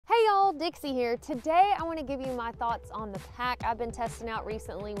y'all, Dixie here. Today I want to give you my thoughts on the pack I've been testing out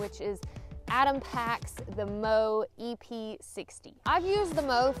recently, which is Atom Pack's the Mo EP60. I've used the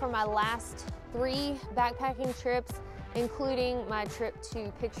Mo for my last 3 backpacking trips, including my trip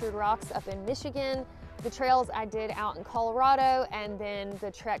to Pictured Rocks up in Michigan, the trails I did out in Colorado, and then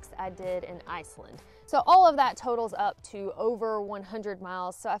the treks I did in Iceland. So all of that totals up to over 100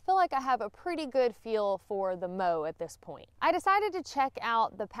 miles, so I feel like I have a pretty good feel for the Mo at this point. I decided to check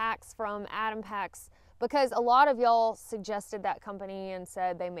out the packs from Atom Packs because a lot of y'all suggested that company and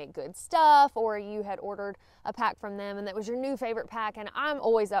said they make good stuff, or you had ordered a pack from them and that was your new favorite pack, and I'm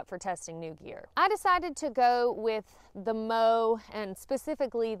always up for testing new gear. I decided to go with the Mo, and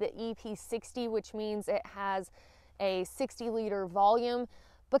specifically the EP60, which means it has a 60-liter volume,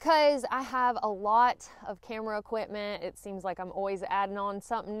 because I have a lot of camera equipment. It seems like I'm always adding on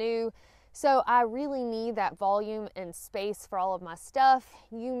something new. So I really need that volume and space for all of my stuff.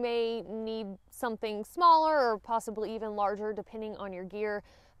 You may need something smaller or possibly even larger depending on your gear,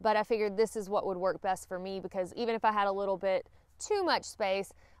 but I figured this is what would work best for me, because even if I had a little bit too much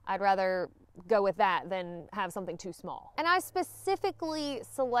space, I'd rather go with that than have something too small. And I specifically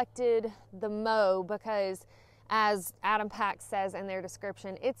selected the Mo because, as Atom Pack says in their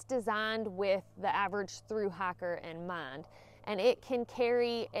description, it's designed with the average thru hiker in mind. And it can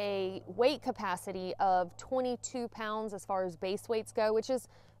carry a weight capacity of 22 pounds as far as base weights go, which is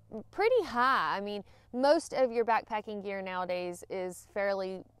pretty high. I mean, most of your backpacking gear nowadays is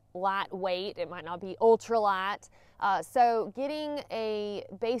fairly lightweight. It might not be ultra light. So getting a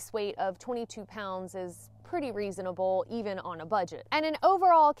base weight of 22 pounds is pretty reasonable, even on a budget. And an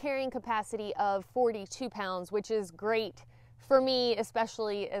overall carrying capacity of 42 pounds, which is great for me,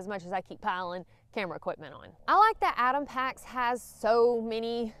 especially as much as I keep piling camera equipment on. I like that Atom Packs has so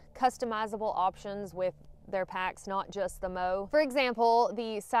many customizable options with their packs, not just the Mo. For example,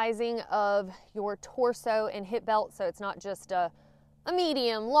 the sizing of your torso and hip belt, so it's not just a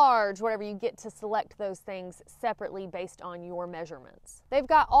medium, large, whatever. You get to select those things separately based on your measurements. They've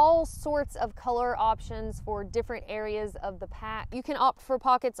got all sorts of color options for different areas of the pack. You can opt for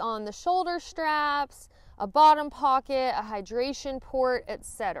pockets on the shoulder straps, a bottom pocket, a hydration port,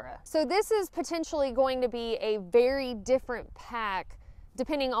 etc. So this is potentially going to be a very different pack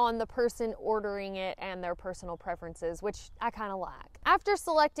depending on the person ordering it and their personal preferences, which I kind of like. After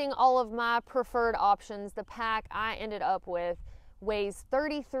selecting all of my preferred options, the pack I ended up with weighs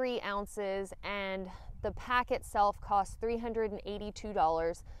 33 ounces, and the pack itself costs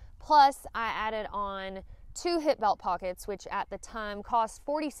 $382. Plus, I added on 2 hip belt pockets, which at the time cost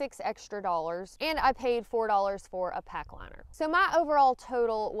 $46 extra, and I paid $4 for a pack liner. So my overall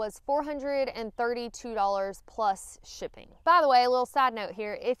total was $432 plus shipping. By the way, a little side note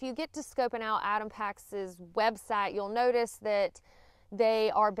here, if you get to scoping out Atom Packs' website, you'll notice that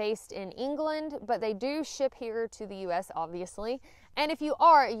they are based in England, but they do ship here to the US, obviously. And if you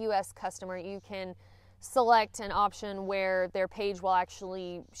are a US customer, you can select an option where their page will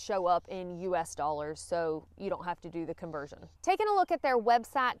actually show up in US dollars, so you don't have to do the conversion. Taking a look at their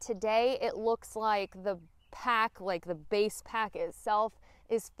website today, it looks like the pack, like the base pack itself,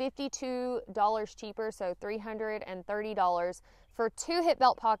 is $52 cheaper, so $330. For 2 hip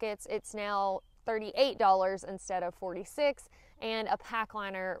belt pockets, it's now $38 instead of $46, and a pack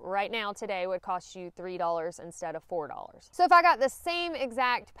liner right now today would cost you $3 instead of $4. So if I got the same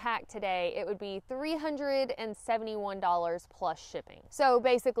exact pack today, it would be $371 plus shipping. So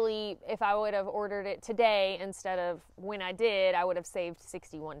basically, if I would have ordered it today instead of when I did, I would have saved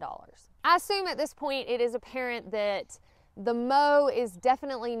 $61. I assume at this point it is apparent that the Mo is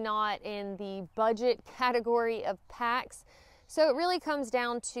definitely not in the budget category of packs. So it really comes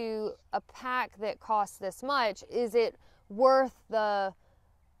down to a pack that costs this much. Is it worth the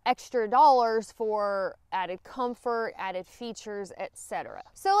extra dollars for added comfort, added features, etc.?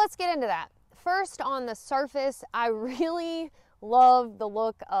 So let's get into that. First, on the surface, I really love the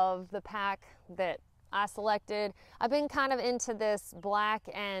look of the pack that I selected. I've been kind of into this black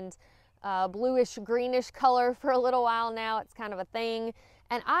and bluish greenish color for a little while now. It's kind of a thing.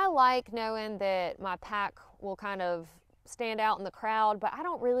 And I like knowing that my pack will kind of stand out in the crowd, but I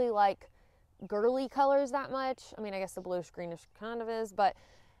don't really like girly colors that much. I mean, I guess the bluish greenish kind of is, but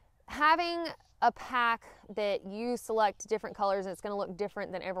having a pack that you select different colors and it's going to look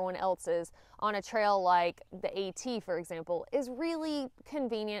different than everyone else's on a trail like the AT, for example, is really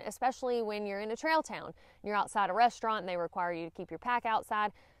convenient, especially when you're in a trail town. You're outside a restaurant and they require you to keep your pack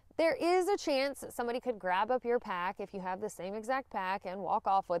outside. There is a chance that somebody could grab up your pack if you have the same exact pack and walk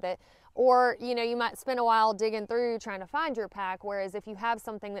off with it. Or, you know, you might spend a while digging through trying to find your pack, whereas if you have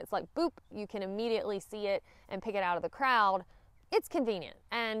something that's like, boop, you can immediately see it and pick it out of the crowd, it's convenient,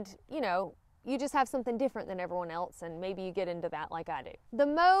 and you know, you just have something different than everyone else, and maybe you get into that like I do. The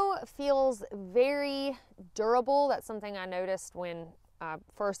Mo feels very durable. That's something I noticed when I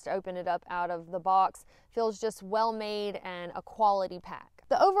first opened it up out of the box. Feels just well made and a quality pack.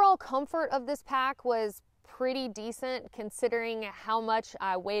 The overall comfort of this pack was pretty decent considering how much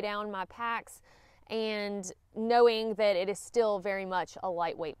I weigh down my packs and knowing that it is still very much a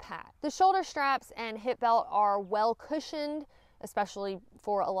lightweight pack. The shoulder straps and hip belt are well cushioned, especially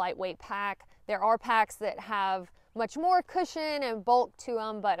for a lightweight pack. There are packs that have much more cushion and bulk to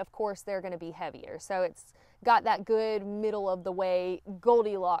them, but of course they're going to be heavier. So it's got that good middle of the way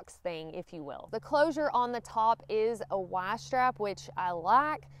Goldilocks thing, if you will. The closure on the top is a Y strap, which I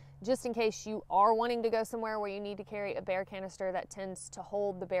like, just in case you are wanting to go somewhere where you need to carry a bear canister. That tends to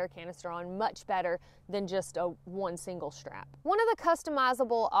hold the bear canister on much better than just one single strap. One of the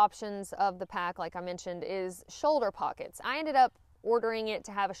customizable options of the pack, like I mentioned, is shoulder pockets. I ended up ordering it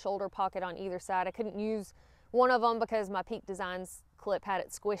to have a shoulder pocket on either side. I couldn't use one of them because my Peak Designs clip had it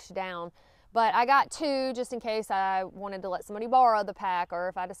squished down, but I got two just in case I wanted to let somebody borrow the pack or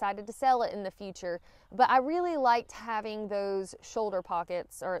if I decided to sell it in the future. But I really liked having those shoulder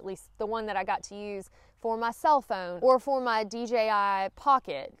pockets, or at least the one that I got to use for my cell phone or for my DJI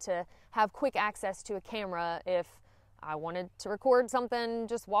Pocket, to have quick access to a camera if I wanted to record something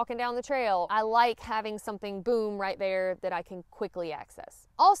just walking down the trail. I like having something boom right there that I can quickly access.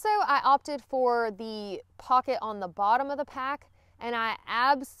 Also, I opted for the pocket on the bottom of the pack, and I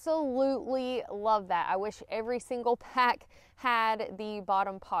absolutely love that. I wish every single pack had the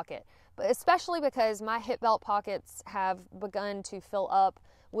bottom pocket, but especially because my hip belt pockets have begun to fill up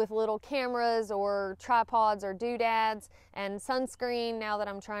with little cameras or tripods or doodads and sunscreen now that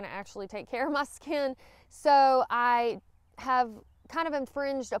I'm trying to actually take care of my skin. So I have kind of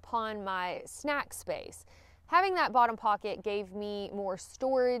infringed upon my snack space. Having that bottom pocket gave me more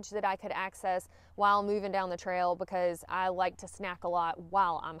storage that I could access while moving down the trail, because I like to snack a lot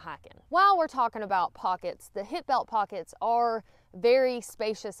while I'm hiking. While we're talking about pockets, the hip belt pockets are very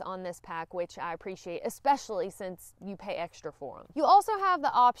spacious on this pack, which I appreciate, especially since you pay extra for them. You also have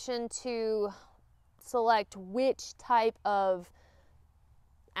the option to select which type of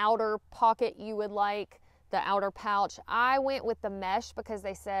outer pocket you would like, the outer pouch. I went with the mesh because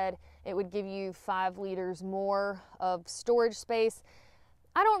they said it would give you 5 liters more of storage space.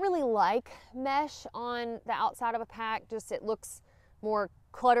 I don't really like mesh on the outside of a pack, just it looks more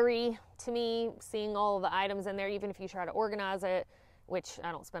cluttery to me, seeing all of the items in there, even if you try to organize it, which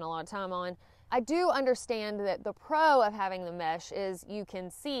I don't spend a lot of time on. I do understand that the pro of having the mesh is you can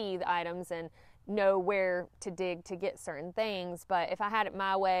see the items and know where to dig to get certain things, but if I had it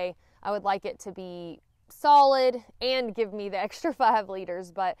my way, I would like it to be solid and give me the extra 5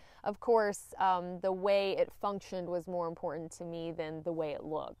 liters. But of course, the way it functioned was more important to me than the way it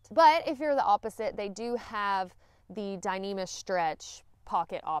looked. But if you're the opposite, they do have the Dyneema stretch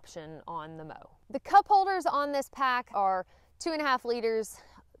pocket option on the Mo. The cup holders on this pack are 2.5 liters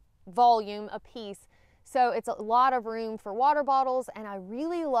volume a piece, so it's a lot of room for water bottles, and I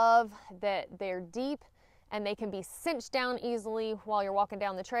really love that they're deep and they can be cinched down easily while you're walking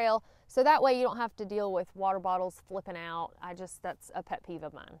down the trail, so that way you don't have to deal with water bottles flipping out. That's a pet peeve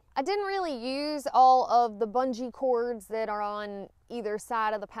of mine. I didn't really use all of the bungee cords that are on either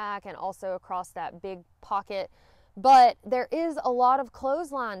side of the pack and also across that big pocket, but there is a lot of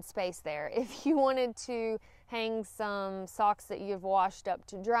clothesline space there if you wanted to hang some socks that you've washed up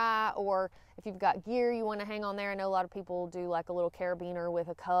to dry, or if you've got gear you want to hang on there. I know a lot of people do like a little carabiner with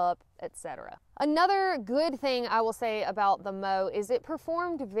a cup, etc. Another good thing I will say about the Mo is it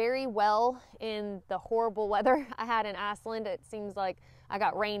performed very well in the horrible weather I had in Iceland. It seems like I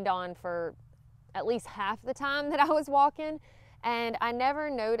got rained on for at least half the time that I was walking, and I never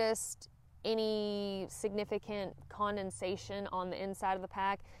noticed any significant condensation on the inside of the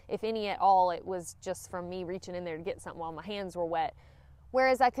pack. If any at all, it was just from me reaching in there to get something while my hands were wet.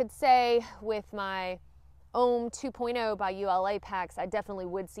 Whereas I could say with my Ohm 2.0 by ULA packs, I definitely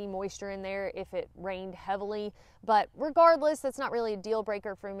would see moisture in there if it rained heavily. But regardless, that's not really a deal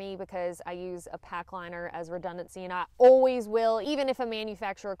breaker for me because I use a pack liner as redundancy, and I always will, even if a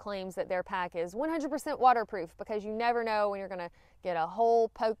manufacturer claims that their pack is 100% waterproof, because you never know when you're going to get a hole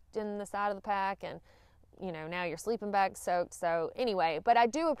poked in the side of the pack and, you know, now your sleeping bag's soaked. So anyway, but I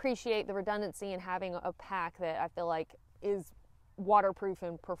do appreciate the redundancy and having a pack that I feel like is waterproof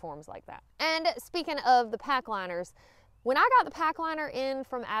and performs like that. And speaking of the pack liners, when I got the pack liner in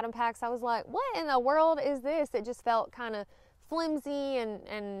from Atom Packs, I was like, what in the world is this? It just felt kind of flimsy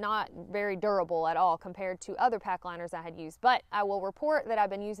and not very durable at all compared to other pack liners I had used. But I will report that I've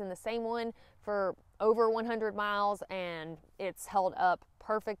been using the same one for over 100 miles and it's held up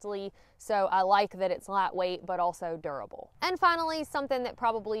perfectly. So I like that it's lightweight but also durable. And finally, something that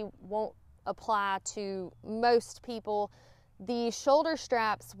probably won't apply to most people, the shoulder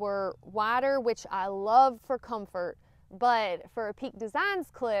straps were wider, which I love for comfort, but for a Peak Designs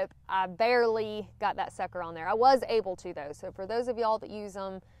clip, I barely got that sucker on there. I was able to though, so for those of y'all that use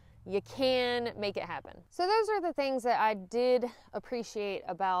them, you can make it happen. So those are the things that I did appreciate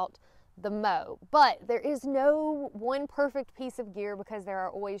about the Mo, but there is no one perfect piece of gear because there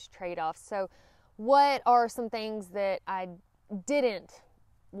are always trade-offs. So what are some things that I didn't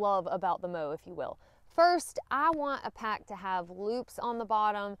love about the Mo, if you will? First, I want a pack to have loops on the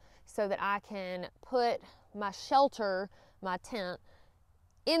bottom so that I can put my shelter, my tent,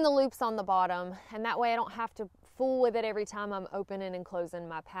 in the loops on the bottom, and that way I don't have to fool with it every time I'm opening and closing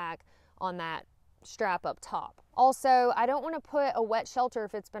my pack on that strap up top. Also, I don't want to put a wet shelter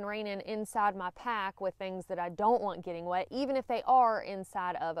if it's been raining inside my pack with things that I don't want getting wet, even if they are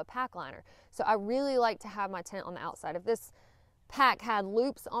inside of a pack liner. So I really like to have my tent on the outside. If this pack had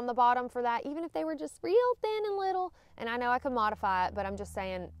loops on the bottom for that, even if they were just real thin and little, and I know I could modify it, but I'm just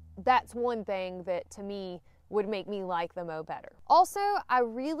saying that's one thing that to me would make me like the Mo better. Also, I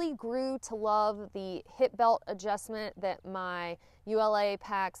really grew to love the hip belt adjustment that my ULA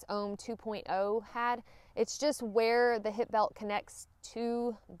Packs Ohm 2.0 had. It's just where the hip belt connects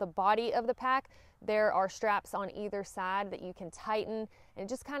to the body of the pack. There are straps on either side that you can tighten, and it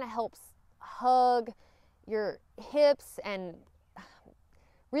just kind of helps hug your hips and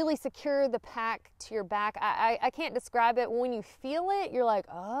really secure the pack to your back. I can't describe it. When you feel it, you're like,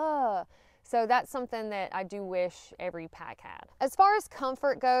 oh. So that's something that I do wish every pack had. As far as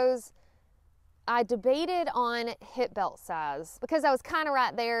comfort goes, I debated on hip belt size because I was kind of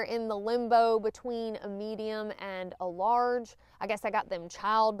right there in the limbo between a medium and a large. I guess I got them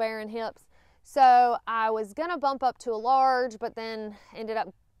childbearing hips. So I was gonna bump up to a large, but then ended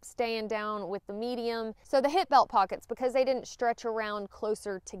up staying down with the medium. So the hip belt pockets, because they didn't stretch around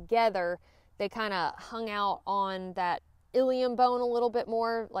closer together, they kind of hung out on that ilium bone a little bit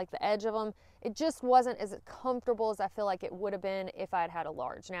more, like the edge of them. It just wasn't as comfortable as I feel like it would have been if I'd had a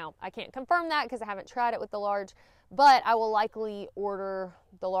large. Now, I can't confirm that because I haven't tried it with the large, but I will likely order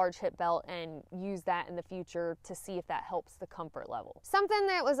the large hip belt and use that in the future to see if that helps the comfort level. Something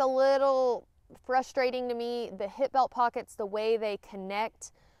that was a little frustrating to me, the hip belt pockets, the way they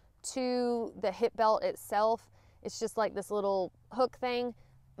connect to the hip belt itself, it's just like this little hook thing.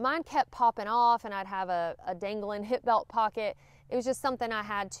 Mine kept popping off and I'd have a dangling hip belt pocket. It was just something I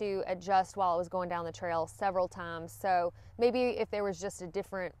had to adjust while I was going down the trail several times. So maybe if there was just a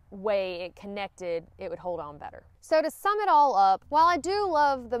different way it connected, it would hold on better. So to sum it all up, while I do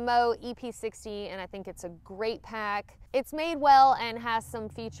love the Mo EP60 and I think it's a great pack, it's made well and has some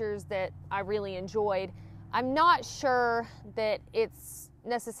features that I really enjoyed, I'm not sure that it's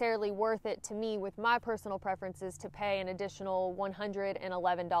necessarily worth it to me with my personal preferences to pay an additional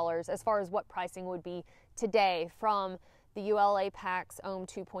 $111 as far as what pricing would be today from the ULA Packs Ohm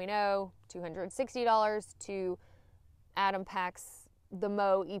 2.0, $260, to Atom Packs the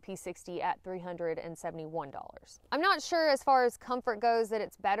Mo EP60 at $371. I'm not sure as far as comfort goes that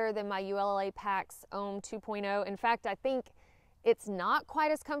it's better than my ULA Packs Ohm 2.0. In fact, I think it's not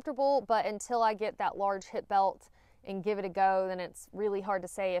quite as comfortable, but until I get that large hip belt and give it a go, then it's really hard to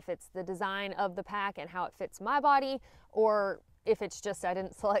say if it's the design of the pack and how it fits my body, or if it's just I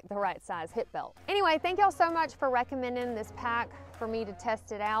didn't select the right size hip belt. Anyway, thank y'all so much for recommending this pack for me to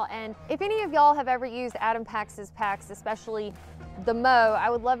test it out. And if any of y'all have ever used Atom Packs' packs, especially the Mo, I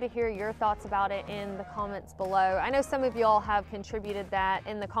would love to hear your thoughts about it in the comments below. I know some of y'all have contributed that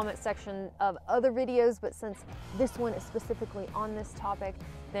in the comment section of other videos, but since this one is specifically on this topic,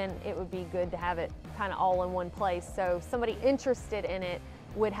 then it would be good to have it kind of all in one place, so somebody interested in it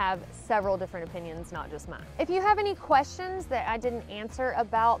would have several different opinions, not just mine. If you have any questions that I didn't answer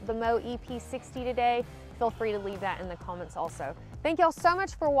about the Mo EP60 today, feel free to leave that in the comments also. Thank y'all so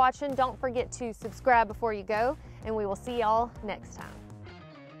much for watching. Don't forget to subscribe before you go, and we will see y'all next time.